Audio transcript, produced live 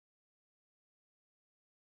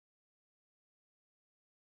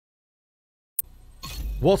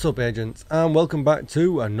What's up, agents, and welcome back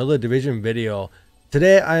to another Division video.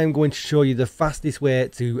 Today I am going to show you the fastest way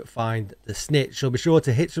to find the snitch, so be sure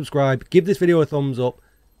to hit subscribe, give this video a thumbs up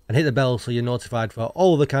and hit the bell so you're notified for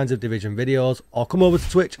all other kinds of Division videos, or come over to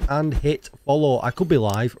Twitch and hit follow. I could be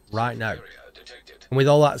live right now. And with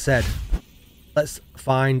all that said, let's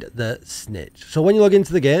find the snitch. So when you log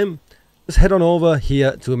into the game, just head on over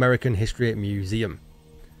here to American History Museum.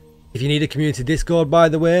 If you need a community Discord, by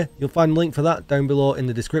the way, you'll find a link for that down below in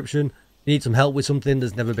the description. If you need some help with something,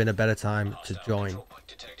 there's never been a better time to join.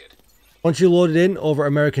 Once you're loaded in over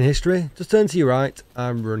American History, just turn to your right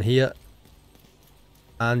and run here.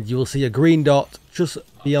 And you will see a green dot just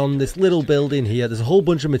beyond this little building here. There's a whole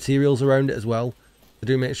bunch of materials around it as well. So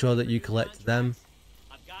do make sure that you collect them.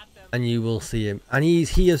 And you will see him. And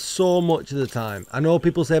he's here so much of the time. I know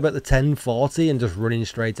people say about the 1040 and just running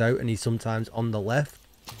straight out, and he's sometimes on the left.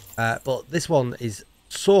 But this one is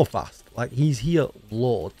so fast. Like, he's here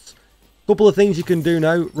loads. Couple of things you can do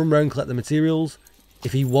now. Run around, collect the materials.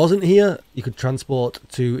 If he wasn't here, you could transport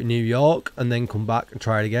to New York and then come back and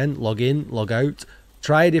try it again. Log in, log out.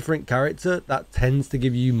 Try a different character. That tends to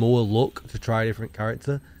give you more luck to try a different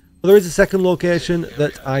character. But there is a second location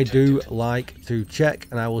that I do like to check,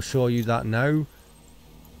 and I will show you that now.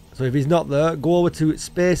 So if he's not there, go over to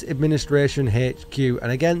Space Administration HQ.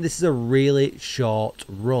 And again, this is a really short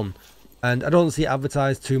run. And I don't see it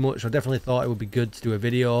advertised too much. I definitely thought it would be good to do a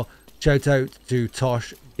video. Shout out to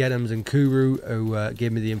Tosh, Gettams and Kuru who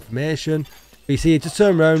gave me the information. But you see, just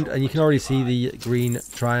turn around and you can already see the green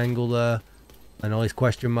triangle there. And all his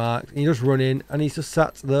question marks. And you just run in and he's just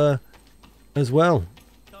sat there as well.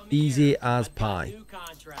 Easy as pie.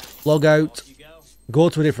 Log out. Go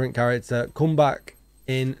to a different character. Come back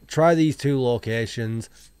in, try these two locations,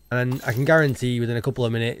 and I can guarantee within a couple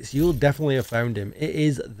of minutes you'll definitely have found him. It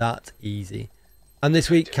is that easy. And this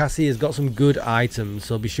week Cassie has got some good items,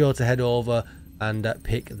 so be sure to head over and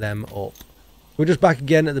pick them up. We're just back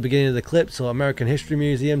again at the beginning of the clip, so American History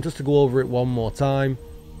Museum, just to go over it one more time,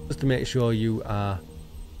 just to make sure you are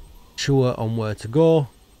sure on where to go.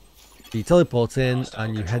 You teleport in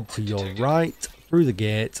and you head to your right through the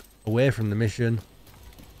gate away from the mission.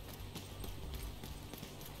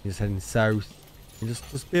 You're just heading south. You just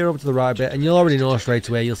veer over to the right a bit, and you'll already know straight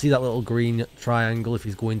away. You'll see that little green triangle if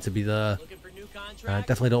he's going to be there.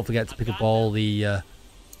 Definitely don't forget to pick up all the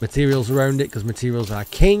materials around it, because materials are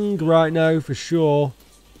king right now for sure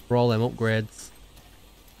for all them upgrades.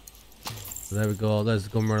 So there we go. There's the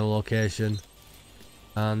gun runner location,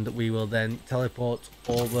 and we will then teleport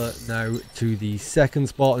over now to the second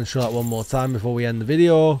spot and show that one more time before we end the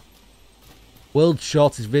video. World's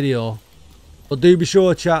shortest video. But do be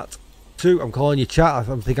sure, chat, I'm calling you chat,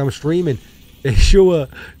 I think I'm streaming. Be sure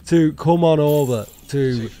to come on over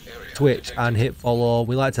to Twitch and hit follow.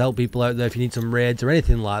 We like to help people out there. If you need some raids or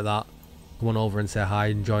anything like that, come on over and say hi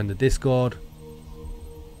and join the Discord.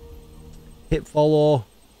 Hit follow.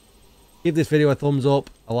 Give this video a thumbs up,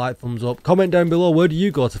 a like, thumbs up. Comment down below, where do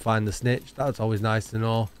you go to find the snitch? That's always nice to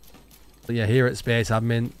know. But yeah, here at Space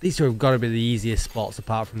Admin, these two have got to be the easiest spots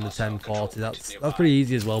apart from the 1040. That's pretty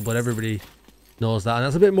easy as well, but everybody knows that, and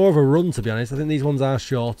that's a bit more of a run, to be honest. I think these ones are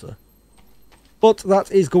shorter. But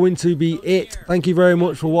that is going to be it. Thank you very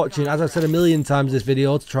much for watching. As I've said a million times this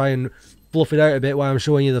video, to try and fluff it out a bit while I'm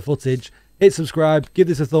showing you the footage, hit subscribe, give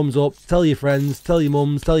this a thumbs up, tell your friends, tell your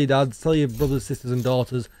mums, tell your dads, tell your brothers, sisters and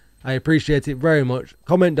daughters. I appreciate it very much.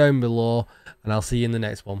 Comment down below, and I'll see you in the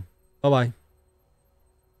next one. Bye bye.